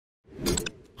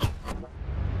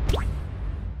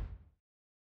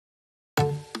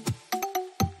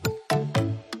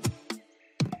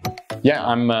Yeah,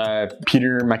 I'm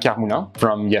Peter Macquart-Moulin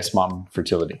from YesMom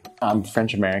Fertility. I'm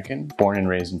French-American, born and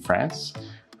raised in France.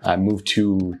 I moved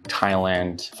to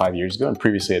Thailand 5 years ago, and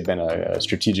previously I'd been a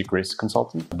strategic risk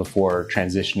consultant before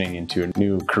transitioning into a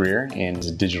new career as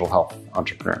a digital health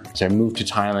entrepreneur. So I moved to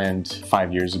Thailand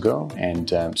 5 years ago and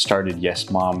started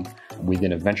YesMom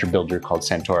within a venture builder called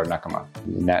Santora Nakama.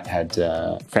 And that had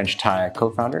French-Thai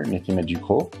co-founder Nithima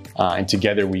Ducro. And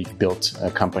together we built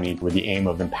a company with the aim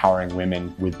of empowering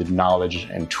women with the knowledge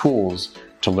and tools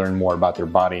to learn more about their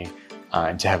body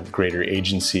and to have greater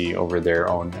agency over their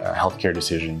own healthcare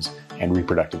decisions and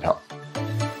reproductive health.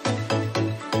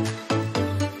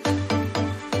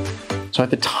 So at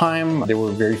the time, there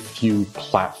were very few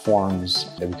platforms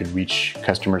that we could reach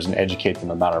customers and educate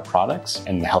them about our products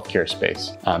in the healthcare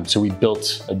space. So we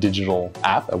built a digital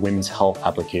app, a women's health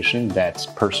application that's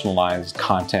personalized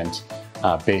content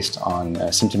based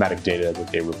on symptomatic data that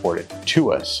they reported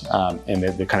to us. And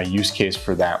the kind of use case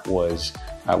for that was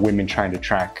women trying to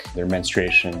track their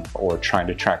menstruation or trying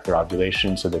to track their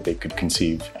ovulation so that they could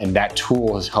conceive. And that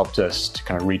tool has helped us to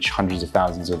kind of reach hundreds of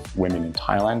thousands of women in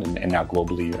Thailand and now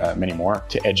globally many more,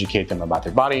 to educate them about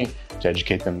their body, to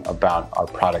educate them about our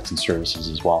products and services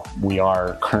as well. We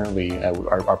are currently,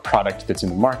 our product that's in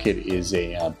the market is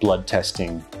a blood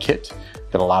testing kit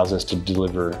that allows us to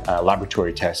deliver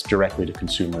laboratory tests directly to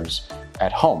consumers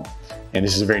at home. And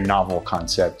this is a very novel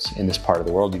concept in this part of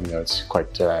the world, even though it's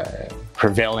quite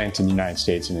prevalent in the United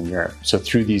States and in Europe. So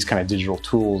through these kind of digital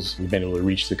tools, we've been able to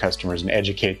reach the customers and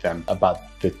educate them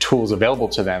about the tools available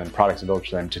to them and products available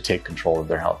to them to take control of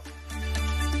their health.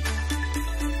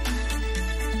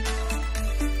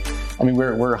 I mean,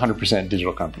 we're a 100%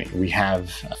 digital company. We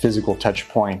have a physical touch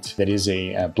point that is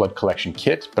a blood collection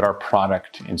kit, but our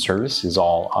product and service is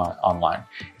all online.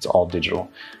 It's all digital.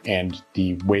 And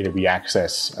the way that we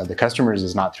access the customers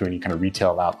is not through any kind of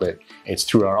retail outlet. It's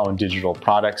through our own digital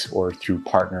products or through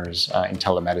partners in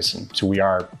telemedicine. So we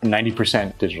are a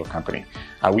 90% digital company.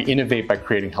 We innovate by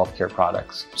creating healthcare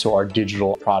products. So our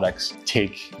digital products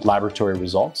take laboratory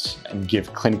results and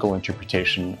give clinical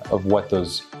interpretation of what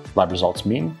those lab results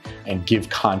mean and give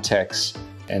context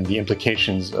and the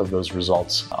implications of those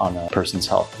results on a person's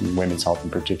health, and women's health in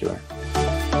particular.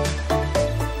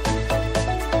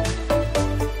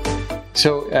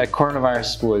 So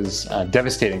coronavirus was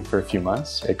devastating for a few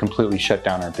months. It completely shut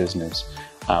down our business.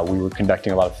 We were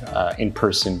conducting a lot of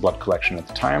in-person blood collection at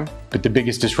the time, but the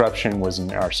biggest disruption was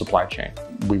in our supply chain.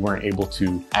 We weren't able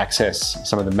to access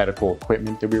some of the medical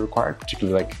equipment that we required,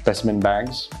 particularly like specimen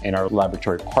bags, and our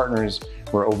laboratory partners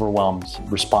were overwhelmed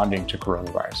responding to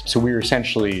coronavirus. So we were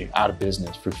essentially out of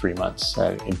business for 3 months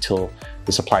until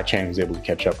the supply chain was able to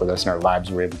catch up with us and our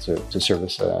labs were able to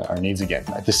service our needs again.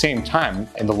 At the same time,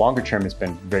 in the longer term, it's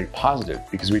been very positive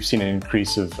because we've seen an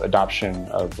increase of adoption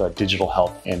of digital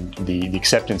health and the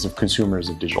acceptance of consumers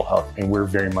of digital health. And we're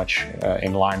very much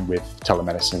in line with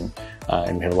telemedicine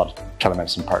and we have a lot of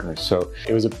telemedicine partners. So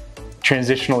it was a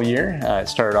transitional year. It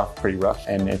started off pretty rough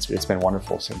and it's been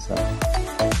wonderful since then.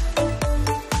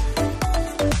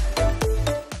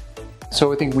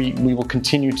 So I think we will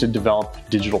continue to develop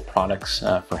digital products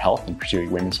for health, and particularly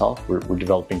women's health. We're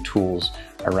developing tools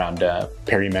around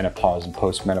perimenopause and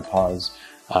postmenopause,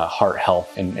 heart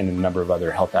health, and a number of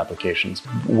other health applications.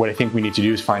 What I think we need to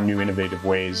do is find new innovative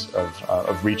ways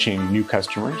of reaching new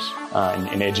customers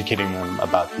and educating them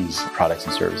about these products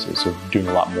and services. So doing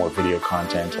a lot more video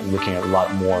content and looking at a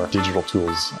lot more digital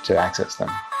tools to access them.